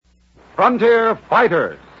Frontier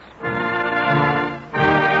Fighters.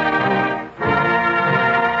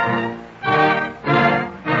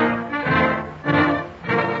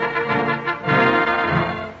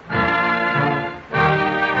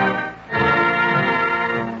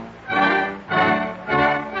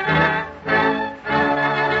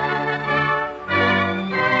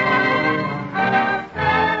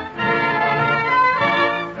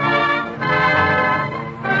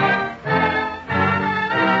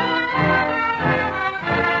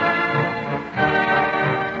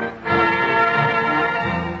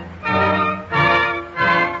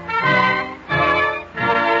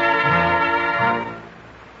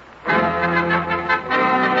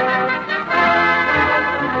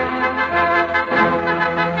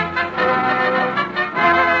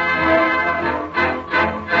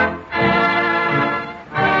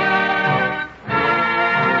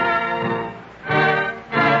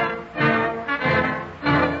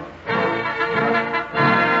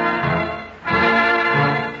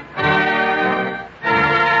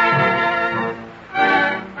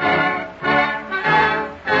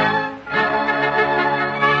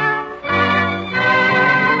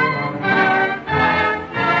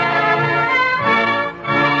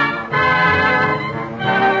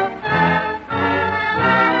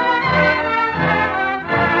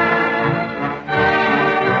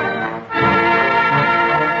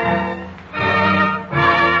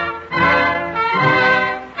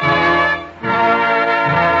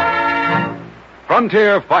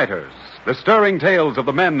 Frontier Fighters, the stirring tales of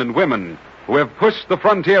the men and women who have pushed the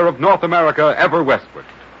frontier of North America ever westward.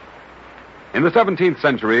 In the 17th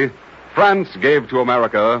century, France gave to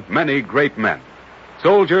America many great men.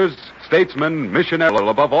 Soldiers, statesmen, missionaries,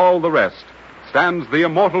 above all the rest, stands the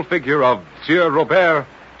immortal figure of Sieur Robert,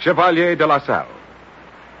 Chevalier de La Salle.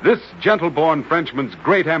 This gentle-born Frenchman's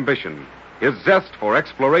great ambition, his zest for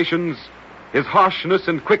explorations, his harshness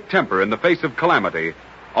and quick temper in the face of calamity,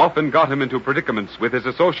 often got him into predicaments with his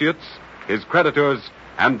associates, his creditors,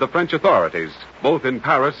 and the French authorities, both in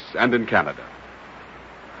Paris and in Canada.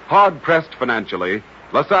 Hard-pressed financially,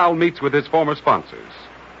 La Salle meets with his former sponsors.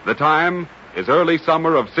 The time is early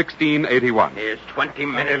summer of 1681. Here's 20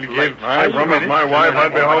 minutes late. I promised my wife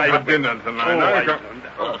I'd be home for dinner tonight.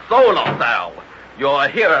 So, La Salle, you're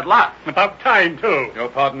here at last. About time, too. Your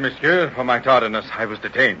pardon, monsieur, for my tardiness. I was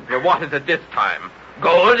detained. What is it this time?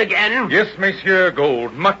 Gold again? Yes, monsieur,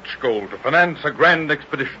 gold. Much gold to finance a grand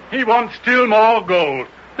expedition. He wants still more gold.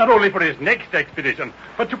 Not only for his next expedition,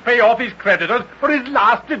 but to pay off his creditors for his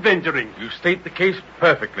last adventuring. You state the case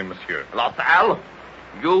perfectly, monsieur. La Salle,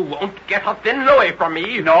 you won't get a thin louis from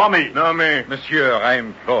me. Nor me. Monsieur, I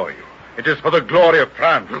implore you. It is for the glory of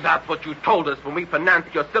France. That's what you told us when we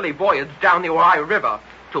financed your silly voyage down the Ohio River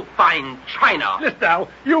to find China. Listen now,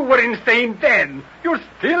 you were insane then. You're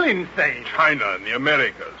still insane. China and the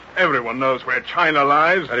Americas. Everyone knows where China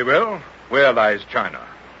lies. Very well. Where lies China?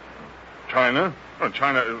 China? Oh,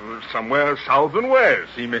 China is somewhere south and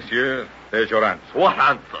west. See, monsieur, there's your answer. What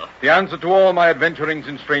answer? The answer to all my adventurings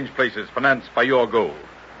in strange places, financed by your gold.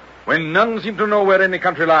 When none seem to know where any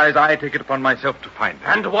country lies, I take it upon myself to find it.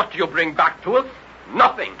 And what do you bring back to us?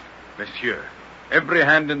 Nothing. Monsieur, every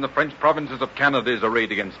hand in the French provinces of Canada is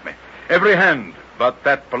arrayed against me. Every hand, but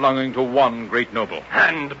that belonging to one great noble.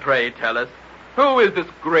 And pray tell us, who is this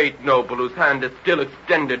great noble whose hand is still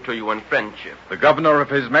extended to you in friendship? The governor of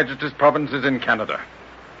His Majesty's provinces in Canada,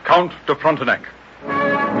 Count de Frontenac.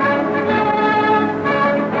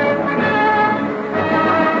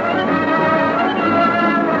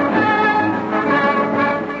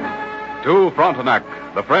 To Frontenac,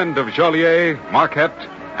 the friend of Joliet, Marquette,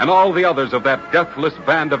 and all the others of that deathless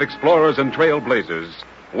band of explorers and trailblazers,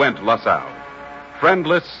 went La Salle.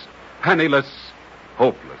 Friendless, penniless,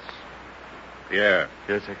 hopeless. Pierre.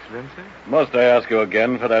 Yes, Excellency? Must I ask you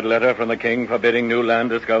again for that letter from the king forbidding new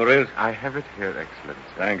land discoveries? I have it here, Excellency.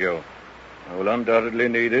 Thank you. I will undoubtedly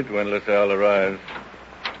need it when La Salle arrives.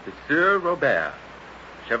 Monsieur Robert,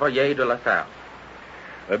 Chevalier de La Salle.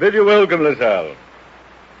 I bid you welcome, La Salle.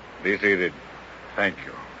 Be seated. Thank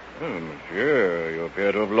you. Oh, monsieur, you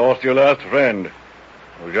appear to have lost your last friend.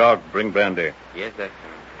 Oh, Jacques, bring brandy. Yes, Excellency.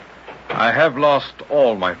 I have lost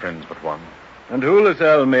all my friends but one. And who, La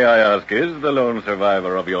Salle, may I ask, is the lone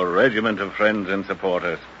survivor of your regiment of friends and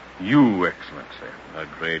supporters? You, Excellency. A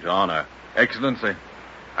great honor. Excellency,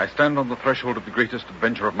 I stand on the threshold of the greatest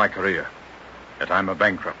adventure of my career. Yet I'm a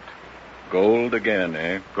bankrupt. Gold again,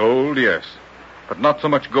 eh? Gold, yes. But not so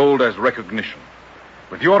much gold as recognition.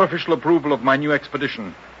 With your official approval of my new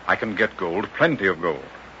expedition, I can get gold, plenty of gold.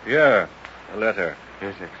 Here, a letter.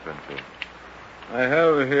 Yes, Excellency. I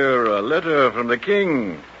have here a letter from the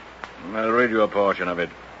king. I'll read you a portion of it.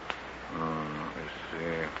 Let's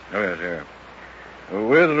see. Oh, yes, here.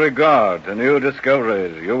 With regard to new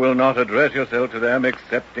discoveries, you will not address yourself to them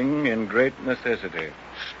excepting in great necessity.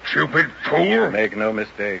 Stupid fool. Make no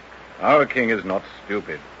mistake. Our king is not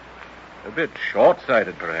stupid. A bit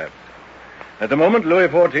short-sighted, perhaps. At the moment, Louis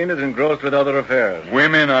XIV is engrossed with other affairs.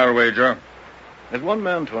 Women, I'll wager. As one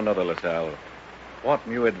man to another, LaSalle, what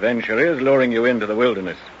new adventure is luring you into the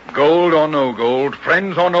wilderness? Gold or no gold,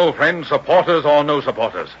 friends or no friends, supporters or no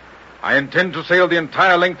supporters. I intend to sail the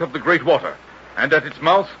entire length of the great water. And at its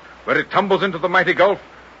mouth, where it tumbles into the mighty gulf,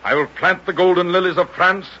 I will plant the golden lilies of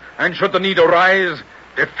France, and should the need arise,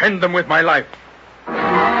 defend them with my life.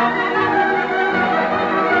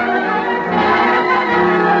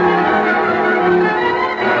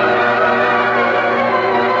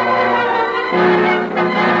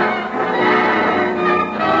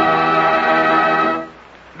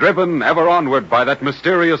 Driven ever onward by that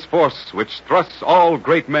mysterious force which thrusts all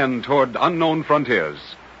great men toward unknown frontiers,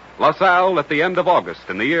 LaSalle, at the end of August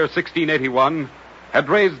in the year 1681, had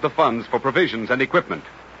raised the funds for provisions and equipment,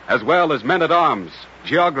 as well as men-at-arms,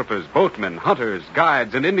 geographers, boatmen, hunters,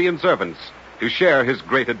 guides, and Indian servants to share his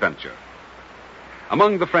great adventure.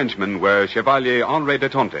 Among the Frenchmen were Chevalier Henri de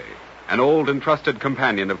Tonty, an old and trusted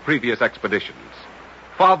companion of previous expeditions,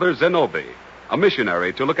 Father Zenobi, a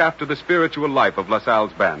missionary to look after the spiritual life of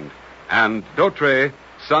LaSalle's band, and Dautre,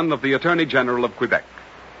 son of the Attorney General of Quebec.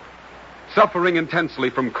 Suffering intensely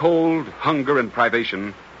from cold, hunger, and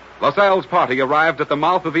privation, LaSalle's party arrived at the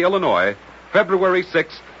mouth of the Illinois February 6,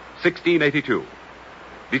 1682.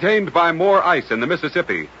 Detained by more ice in the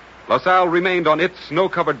Mississippi, LaSalle remained on its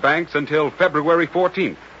snow-covered banks until February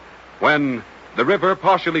 14th, when, the river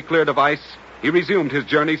partially cleared of ice, he resumed his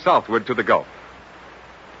journey southward to the Gulf.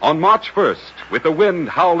 On March 1st, with the wind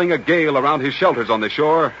howling a gale around his shelters on the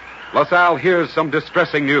shore, LaSalle hears some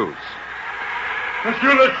distressing news.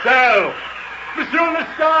 Monsieur LaSalle! Monsieur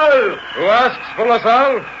LaSalle! Who asks for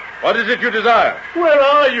LaSalle? What is it you desire? Where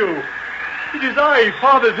are you? It is I,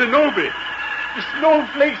 Father Zenobi. The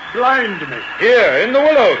snowflakes blind me. Here, in the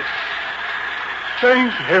willows.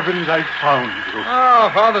 Thank heavens I found you.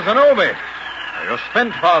 Ah, Father Zenobi. You're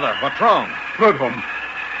spent, Father. What's wrong? Prudhomme,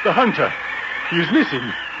 the hunter. He is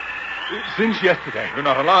missing. Since yesterday. Do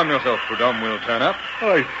not alarm yourself. Prudhomme will turn up.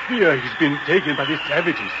 I fear he's been taken by the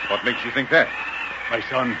savages. What makes you think that? My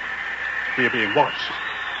son, we are being watched.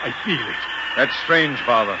 I feel it. That's strange,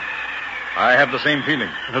 Father. I have the same feeling.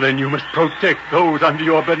 Then you must protect those under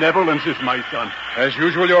your benevolences, my son. As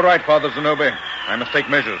usual, you're right, Father Zenobi. I must take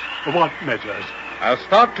measures. What measures? I'll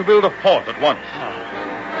start to build a fort at once.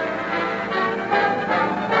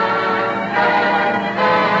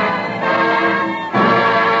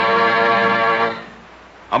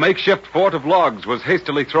 A makeshift fort of logs was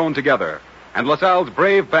hastily thrown together, and LaSalle's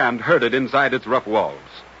brave band herded inside its rough walls.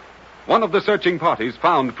 One of the searching parties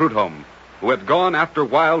found Prudhomme, who had gone after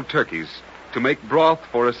wild turkeys to make broth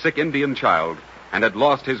for a sick Indian child and had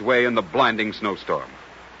lost his way in the blinding snowstorm.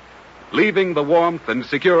 Leaving the warmth and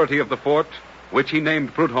security of the fort, which he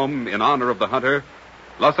named Prudhomme in honor of the hunter,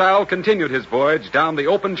 LaSalle continued his voyage down the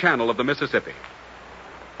open channel of the Mississippi.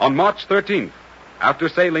 On March 13th, after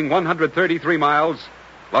sailing 133 miles,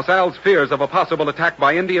 LaSalle's fears of a possible attack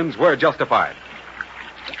by Indians were justified.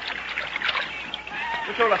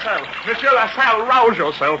 Monsieur LaSalle, rouse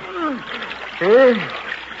yourself.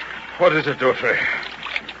 What is it, Dautre?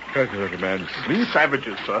 The man These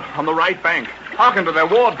savages, sir, on the right bank. Hearken to their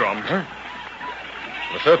war drums. Huh?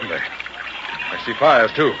 Well, certainly. I see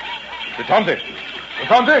fires, too. Detonte!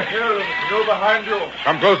 Go behind you.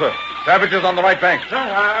 Come closer. Savages on the right bank.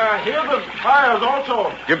 I hear them. Fires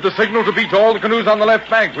also. Give the signal to beat all the canoes on the left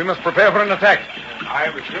bank. We must prepare for an attack.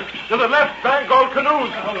 Aye, monsieur. To the left bank, all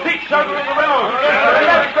canoes. Keep circling around. To the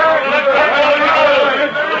left bank.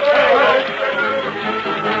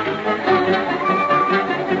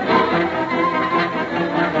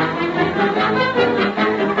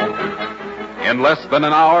 In less than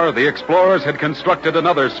an hour, the explorers had constructed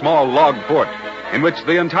another small log fort in which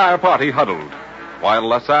the entire party huddled, while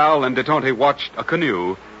LaSalle and de Tonty watched a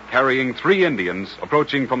canoe carrying 3 Indians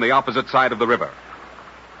approaching from the opposite side of the river.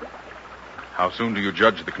 How soon do you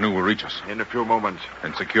judge the canoe will reach us? In a few moments.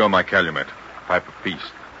 Then secure my calumet, pipe of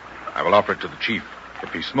peace. I will offer it to the chief.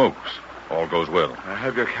 If he smokes, all goes well. I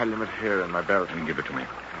have your calumet here in my belt. And give it to me.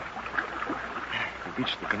 We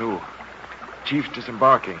reach the canoe. Chief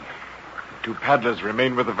disembarking. The 2 paddlers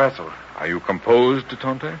remain with the vessel. Are you composed, de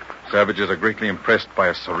Tonty? Savages are greatly impressed by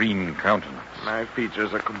a serene countenance. My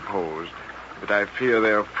features are composed, but I fear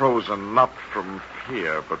they are frozen not from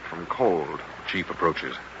fear, but from cold. The chief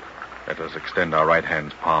approaches. Let us extend our right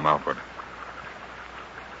hands palm outward.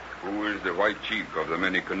 Who is the white chief of the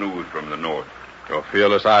many canoes from the north? Your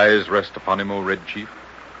fearless eyes rest upon him, O Red Chief.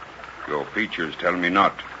 Your features tell me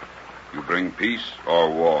not. You bring peace or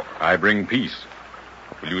war? I bring peace.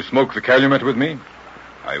 Will you smoke the calumet with me?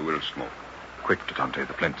 I will smoke. Quick, Detente,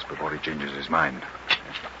 the flints before he changes his mind.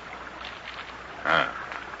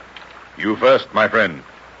 You first, my friend.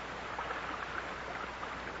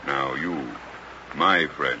 Now you, my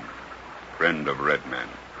friend of Red Man.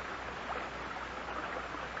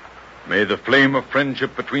 May the flame of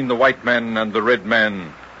friendship between the white man and the red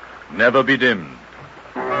man never be dimmed.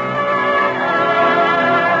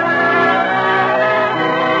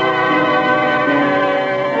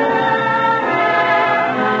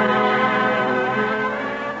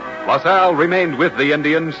 LaSalle remained with the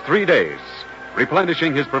Indians 3 days,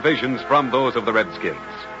 replenishing his provisions from those of the Redskins.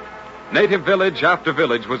 Native village after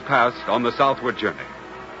village was passed on the southward journey.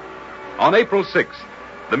 On April 6th,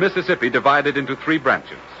 the Mississippi divided into 3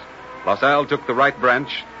 branches. LaSalle took the right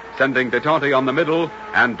branch, sending Detente on the middle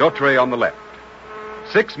and Dautre on the left.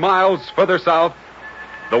 6 miles further south,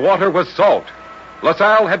 the water was salt.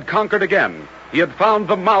 LaSalle had conquered again. He had found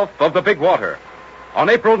the mouth of the Big Water. On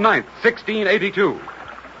April 9th, 1682.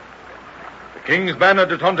 The King's banner,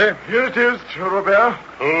 Detente. Here it is, Robert.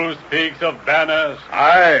 Who speaks of banners?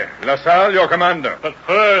 I, LaSalle, your commander. But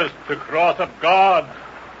first, the cross of God.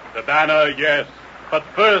 The banner, yes, but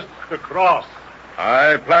first the cross.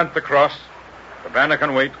 I plant the cross. The banner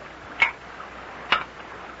can wait.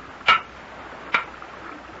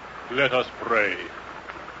 Let us pray.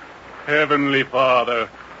 Heavenly Father,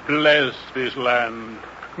 bless this land.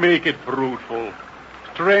 Make it fruitful.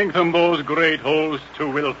 Strengthen those great hosts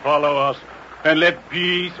who will follow us, and let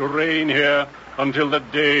peace reign here until the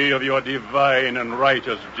day of your divine and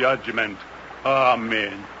righteous judgment.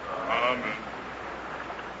 Amen. Amen.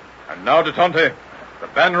 And now, Detente, the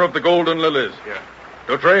banner of the golden lilies. Here.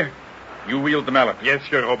 Dautre, you wield the mallet. Yes,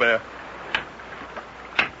 Sir Robert.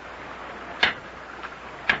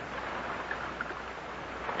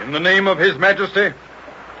 In the name of His Majesty,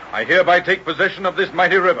 I hereby take possession of this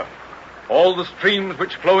mighty river, all the streams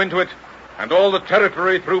which flow into it, and all the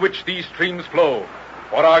territory through which these streams flow,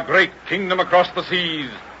 for our great kingdom across the seas,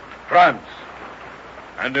 France.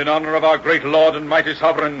 And in honor of our great Lord and mighty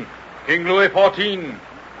sovereign, King Louis XIV,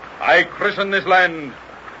 I christen this land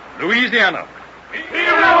Louisiana. Vive le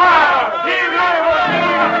roi! Vive le roi!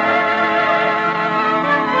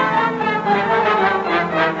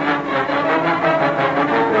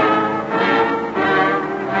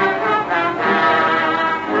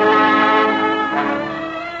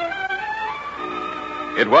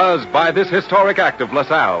 It was by this historic act of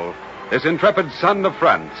LaSalle, this intrepid son of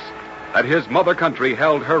France, that his mother country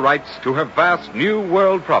held her rights to her vast New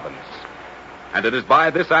World province. And it is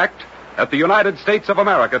by this act that the United States of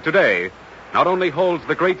America today not only holds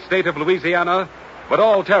the great state of Louisiana, but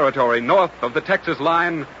all territory north of the Texas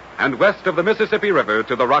line and west of the Mississippi River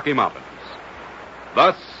to the Rocky Mountains.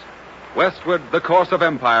 Thus, westward the course of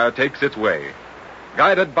empire takes its way,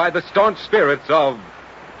 guided by the staunch spirits of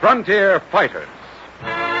frontier fighters.